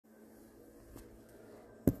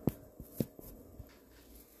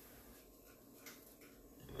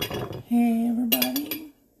Hey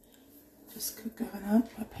everybody, just cooking up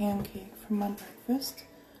a pancake for my breakfast.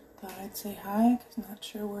 Thought I'd say hi because I'm not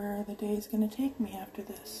sure where the day is going to take me after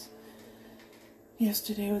this.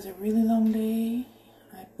 Yesterday was a really long day.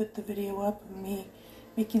 I put the video up of me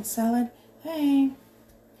making salad. Hey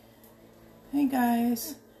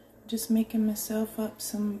guys, just making myself up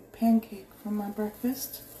some pancake for my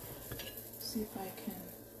breakfast. See if I can.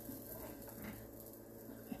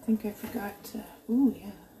 I think I forgot to, ooh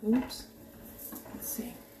yeah. Oops. Let's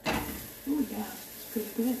see. Ooh, yeah, it's pretty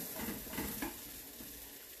good.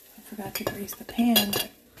 I forgot to grease the pan, but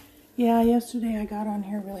yeah, yesterday I got on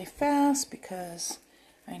here really fast because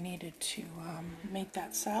I needed to make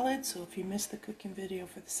that salad. So if you missed the cooking video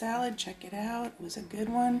for the salad, check it out. It was a good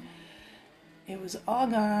one. It was all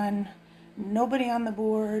gone. Nobody on the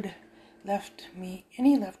board left me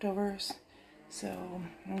any leftovers. So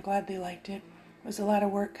I'm glad they liked it. It was a lot of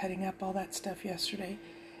work cutting up all that stuff yesterday.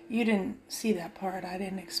 You didn't see that part. I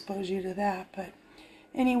didn't expose you to that. But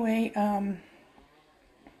anyway,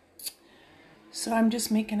 so I'm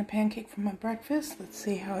just making a pancake for my breakfast. Let's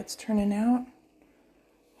see how it's turning out.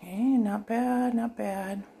 Okay, not bad, not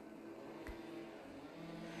bad.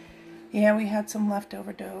 Yeah, we had some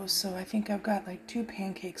leftover dough, so I think I've got like 2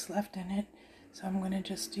 pancakes left in it. So I'm going to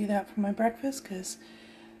just do that for my breakfast because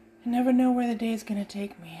I never know where the day is going to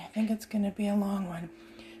take me. I think it's going to be a long one.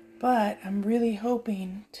 But I'm really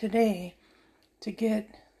hoping today to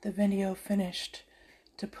get the video finished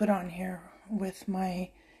to put on here with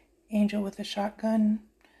my angel with a shotgun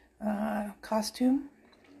costume.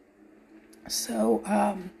 So,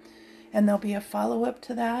 and there'll be a follow-up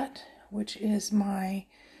to that, which is my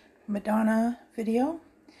Madonna video,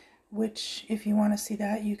 which if you want to see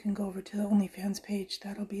that, you can go over to the OnlyFans page.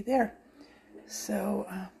 That'll be there. So,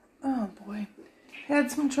 oh boy,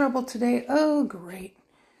 had some trouble today. Oh, great.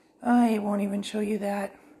 I won't even show you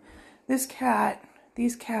that. These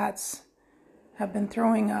cats have been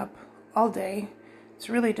throwing up all day. It's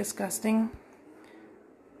really disgusting.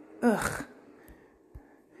 Ugh.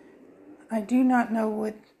 I do not know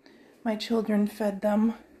what my children fed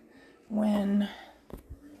them when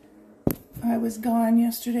I was gone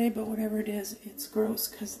yesterday, but whatever it is, it's gross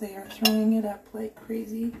because they are throwing it up like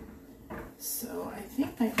crazy. So I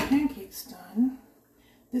think my pancake's done.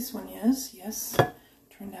 This one is, yes.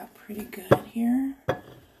 Turned out pretty good here.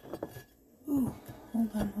 Ooh, hold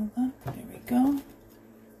on. There we go.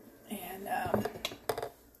 And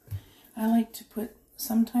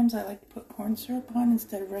sometimes I like to put corn syrup on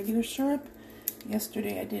instead of regular syrup.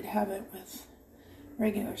 Yesterday I did have it with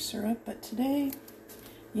regular syrup, but today,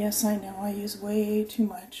 yes, I know I use way too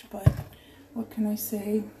much, but what can I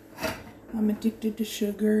say? I'm addicted to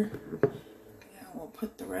sugar. Yeah, we'll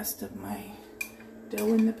put the rest of my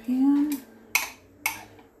dough in the pan.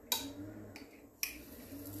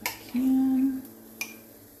 Can.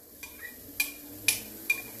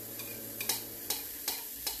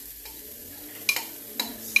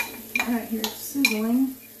 Right here it's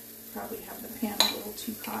sizzling. Probably have the pan a little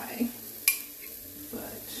too high.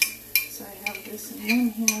 But so I have this in one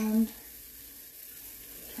hand.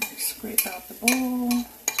 Trying to scrape out the bowl.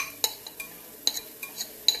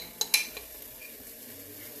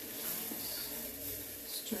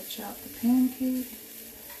 Stretch out the pancake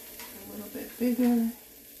a little bit bigger.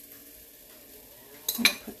 I'm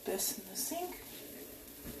going to put this in the sink.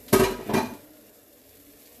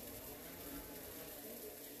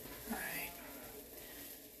 Alright.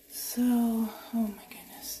 So, oh my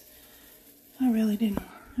goodness.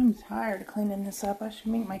 I'm tired of cleaning this up. I should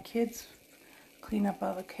make my kids clean up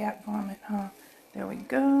all the cat vomit, huh? There we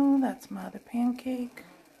go. That's my other pancake.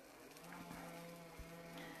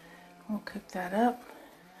 We'll cook that up.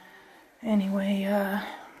 Anyway,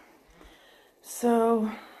 so...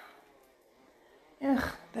 ugh,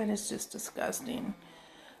 that is just disgusting.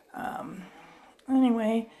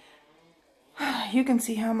 Anyway, you can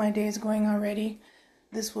see how my day is going already.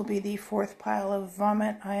 This will be the 4th pile of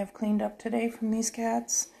vomit I have cleaned up today from these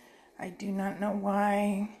cats. I do not know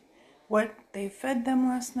what they fed them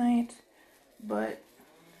last night, but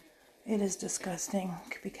it is disgusting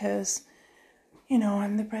because, you know,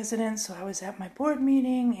 I'm the president, so I was at my board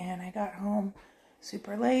meeting and I got home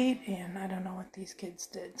super late and I don't know what these kids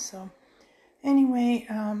did, so... Anyway,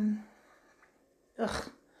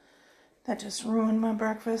 that just ruined my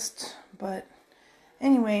breakfast, but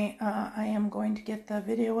anyway, I am going to get the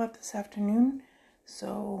video up this afternoon,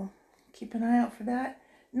 so keep an eye out for that.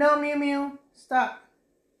 No, Mew Mew, stop.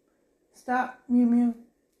 Stop, Mew Mew.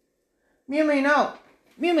 Mew Mew, no.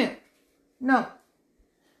 Mew Mew, no.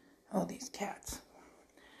 Oh, these cats.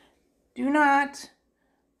 Do not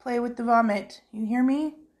play with the vomit. You hear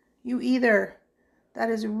me? You either. That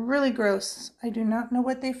is really gross. I do not know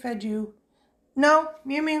what they fed you. No,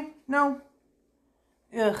 Mew Mew, no.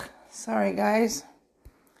 Ugh, sorry guys.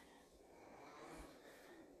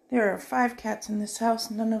 There are 5 cats in this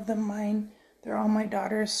house, none of them mine. They're all my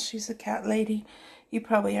daughter's. She's a cat lady. You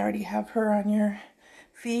probably already have her on your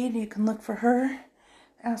feed. You can look for her.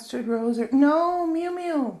 Astrid Rose or... No, Mew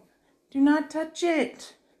Mew. Do not touch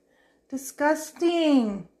it.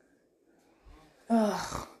 Disgusting.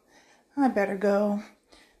 Ugh. I better go.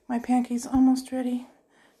 My pancake's almost ready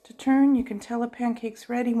to turn. You can tell a pancake's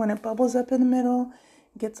ready when it bubbles up in the middle.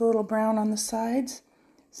 Gets a little brown on the sides.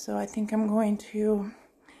 So I think I'm going to...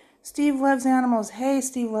 Steve loves animals. Hey,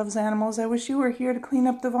 Steve loves animals. I wish you were here to clean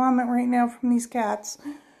up the vomit right now from these cats.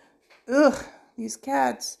 Ugh, these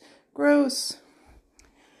cats. Gross.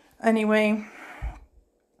 Anyway,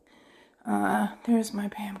 there's my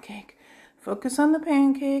pancake. Focus on the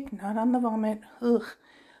pancake, not on the vomit. Ugh.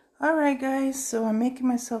 Alright guys, so I'm making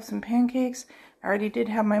myself some pancakes. I already did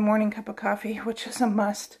have my morning cup of coffee, which is a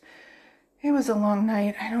must. It was a long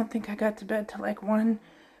night. I don't think I got to bed till like 1.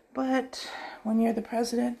 But when you're the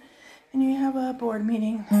president and you have a board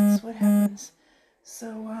meeting, that's what happens.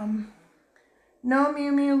 So, no,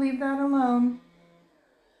 Mew Mew, leave that alone.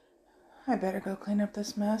 I better go clean up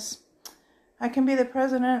this mess. I can be the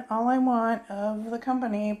president all I want of the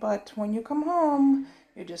company, but when you come home,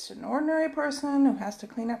 you're just an ordinary person who has to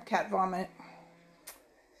clean up cat vomit.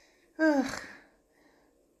 Ugh.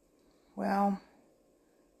 Well,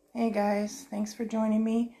 hey guys, thanks for joining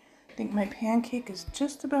me. I think my pancake is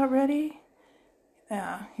just about ready.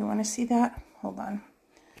 You want to see that? Hold on.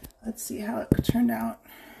 Let's see how it turned out.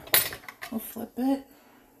 We'll flip it.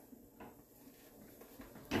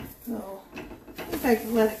 So, I think I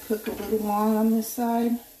can let it cook a little long on this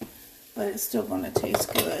side, but it's still going to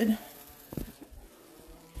taste good.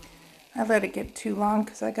 I let it get too long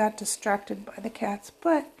because I got distracted by the cats,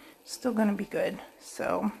 but it's still going to be good.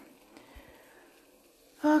 So,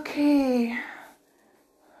 okay.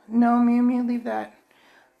 No, Mew Mew, leave that.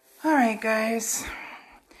 Alright guys,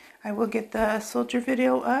 I will get the soldier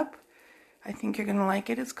video up. I think you're going to like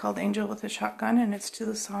it. It's called Angel with a Shotgun, and it's to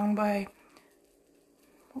the song by...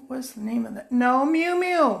 What was the name of that? No, Mew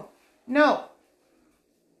Mew! No!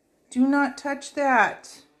 Do not touch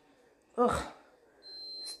that. Ugh.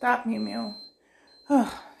 Stop, Mew Mew.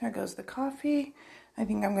 Ugh, there goes the coffee. I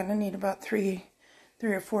think I'm going to need about 3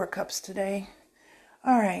 or 4 cups today.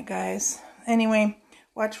 Alright guys. Anyway...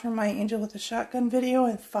 Watch for my Angel with a Shotgun video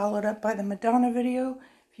and followed up by the Madonna video.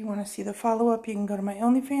 If you want to see the follow-up, you can go to my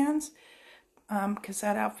OnlyFans. Because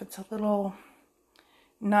that outfit's a little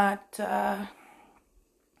not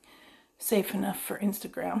safe enough for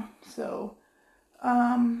Instagram. So,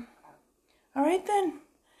 alright then.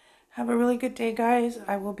 Have a really good day, guys.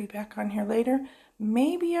 I will be back on here later.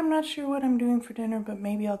 Maybe, I'm not sure what I'm doing for dinner, but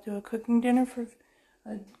maybe I'll do a cooking dinner for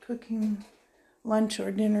a cooking lunch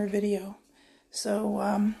or dinner video.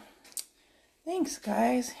 So, thanks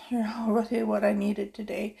guys. You're already what I needed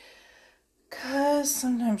today. Because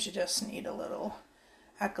sometimes you just need a little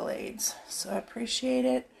accolades. So I appreciate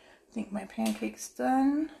it. I think my pancake's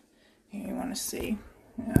done. Here, you want to see.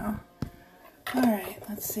 Yeah. Alright,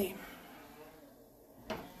 let's see.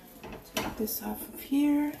 Take this off of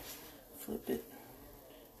here. Flip it.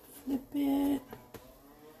 Flip it.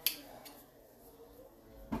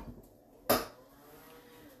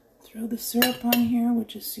 Throw the syrup on here,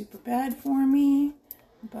 which is super bad for me,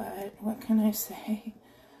 but what can I say?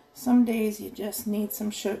 Some days you just need some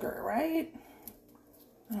sugar, right?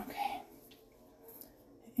 Okay.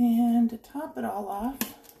 And to top it all off,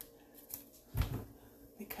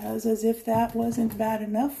 because as if that wasn't bad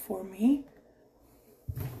enough for me,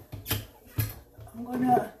 I'm going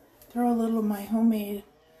to throw a little of my homemade,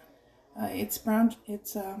 it's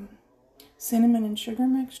cinnamon and sugar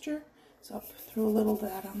mixture. So I'll throw a little of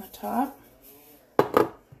that on the top.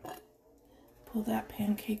 Pull that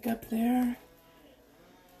pancake up there.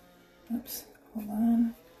 Oops, hold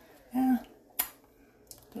on. Yeah.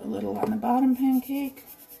 Put a little on the bottom pancake.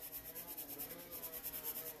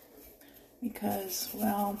 Because,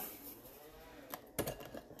 well,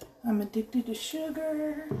 I'm addicted to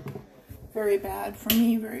sugar. Very bad for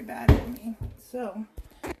me, very bad for me. So,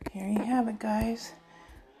 here you have it, guys.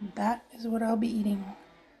 That is what I'll be eating.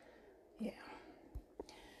 Yeah.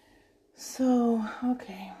 So,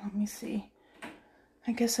 okay, let me see.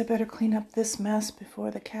 I guess I better clean up this mess before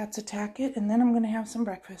the cats attack it, and then I'm going to have some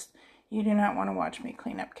breakfast. You do not want to watch me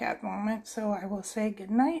clean up cat vomit, so I will say good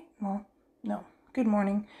night. Well, no, good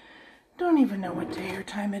morning. Don't even know what day or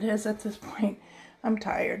time it is at this point. I'm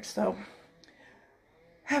tired, so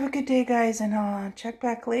have a good day, guys, and I'll check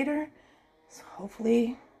back later. So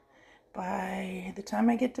hopefully by the time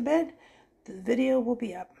I get to bed, the video will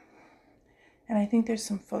be up. And I think there's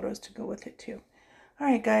some photos to go with it too.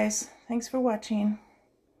 Alright guys, thanks for watching.